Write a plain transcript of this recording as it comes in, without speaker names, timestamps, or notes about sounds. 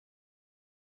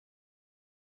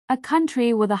A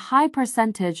country with a high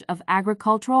percentage of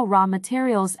agricultural raw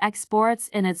materials exports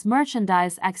in its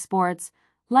merchandise exports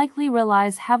likely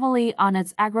relies heavily on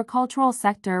its agricultural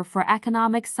sector for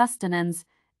economic sustenance,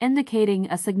 indicating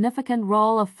a significant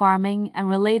role of farming and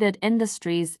related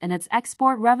industries in its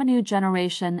export revenue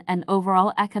generation and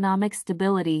overall economic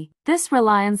stability. This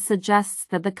reliance suggests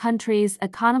that the country's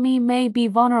economy may be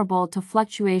vulnerable to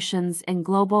fluctuations in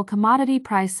global commodity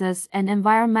prices and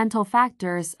environmental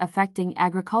factors affecting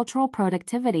agricultural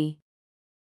productivity.